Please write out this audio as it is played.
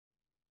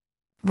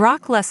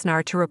Brock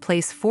Lesnar to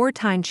replace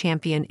four-time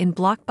champion in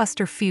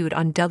blockbuster feud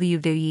on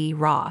WWE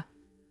Raw.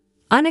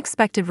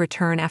 Unexpected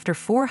return after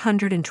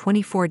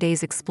 424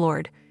 days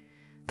explored.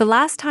 The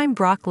last time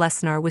Brock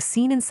Lesnar was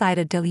seen inside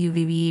a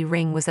WWE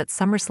ring was at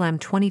SummerSlam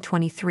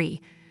 2023,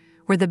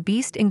 where the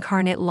Beast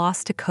incarnate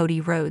lost to Cody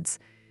Rhodes.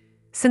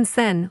 Since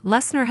then,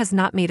 Lesnar has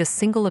not made a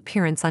single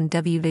appearance on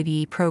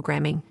WWE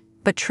programming,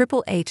 but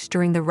Triple H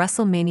during the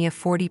WrestleMania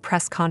 40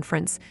 press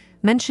conference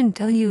mentioned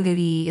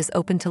WWE is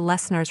open to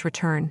Lesnar's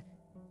return.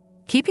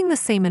 Keeping the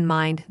same in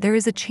mind, there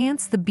is a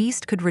chance the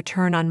Beast could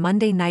return on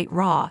Monday Night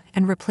Raw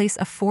and replace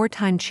a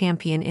four-time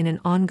champion in an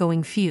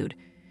ongoing feud.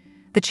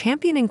 The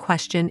champion in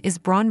question is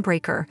Braun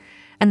Breaker,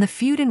 and the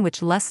feud in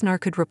which Lesnar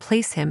could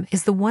replace him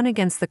is the one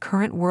against the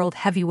current World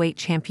Heavyweight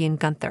Champion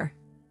Gunther.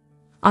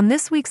 On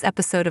this week's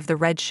episode of The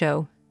Red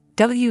Show,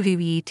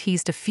 WWE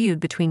teased a feud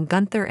between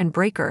Gunther and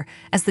Breaker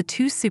as the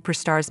two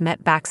superstars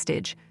met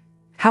backstage.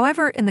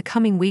 However, in the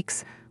coming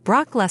weeks,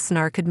 Brock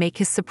Lesnar could make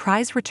his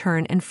surprise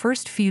return and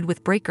first feud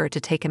with Breaker to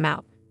take him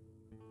out.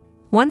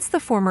 Once the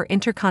former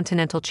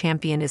Intercontinental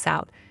Champion is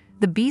out,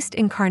 the Beast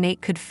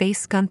incarnate could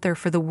face Gunther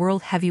for the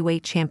World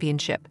Heavyweight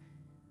Championship.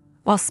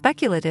 While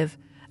speculative,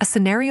 a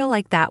scenario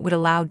like that would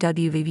allow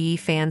WWE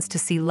fans to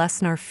see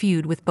Lesnar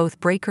feud with both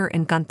Breaker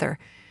and Gunther,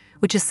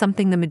 which is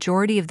something the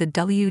majority of the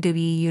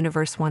WWE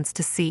universe wants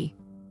to see.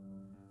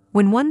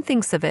 When one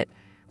thinks of it,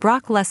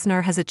 Brock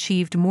Lesnar has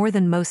achieved more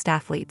than most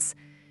athletes.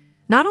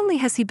 Not only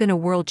has he been a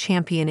world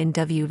champion in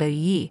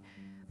WWE,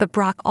 but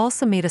Brock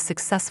also made a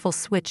successful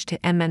switch to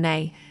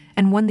MMA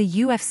and won the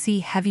UFC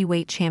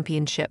Heavyweight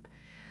Championship.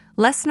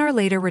 Lesnar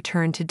later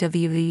returned to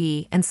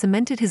WWE and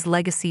cemented his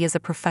legacy as a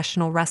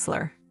professional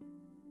wrestler.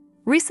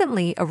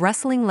 Recently, a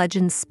wrestling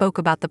legend spoke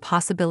about the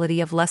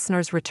possibility of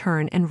Lesnar's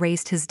return and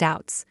raised his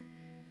doubts.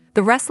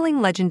 The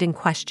wrestling legend in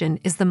question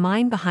is the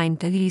mind behind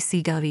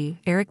WCW,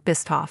 Eric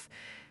Bischoff.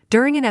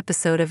 During an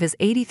episode of his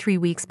 83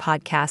 Weeks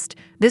podcast,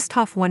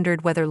 Bischoff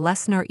wondered whether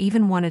Lesnar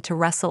even wanted to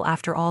wrestle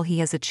after all he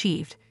has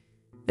achieved.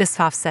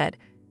 Bischoff said,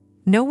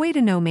 "No way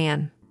to know,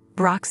 man.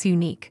 Brock's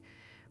unique.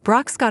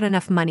 Brock's got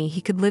enough money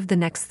he could live the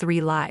next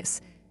 3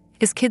 lives.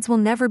 His kids will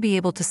never be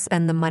able to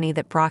spend the money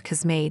that Brock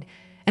has made,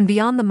 and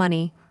beyond the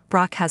money,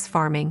 Brock has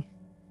farming.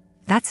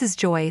 That's his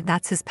joy,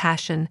 that's his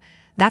passion.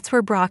 That's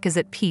where Brock is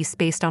at peace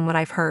based on what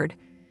I've heard.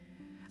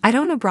 I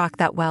don't know Brock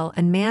that well,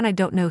 and man, I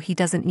don't know he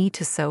doesn't need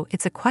to, so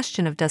it's a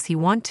question of does he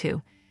want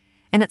to?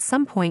 And at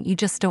some point you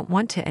just don't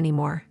want to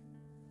anymore.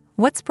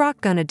 What's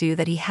Brock gonna do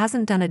that he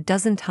hasn't done a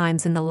dozen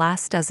times in the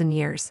last dozen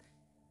years?"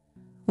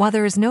 While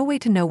there is no way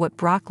to know what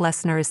Brock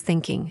Lesnar is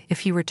thinking, if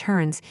he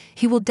returns,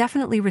 he will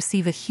definitely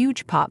receive a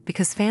huge pop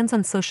because fans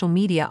on social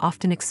media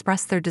often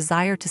express their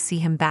desire to see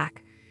him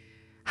back.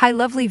 Hi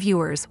lovely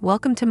viewers,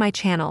 welcome to my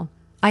channel.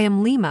 I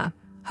am Lima,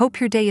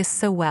 hope your day is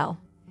so well.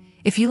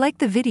 If you like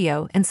the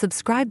video and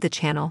subscribe the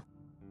channel,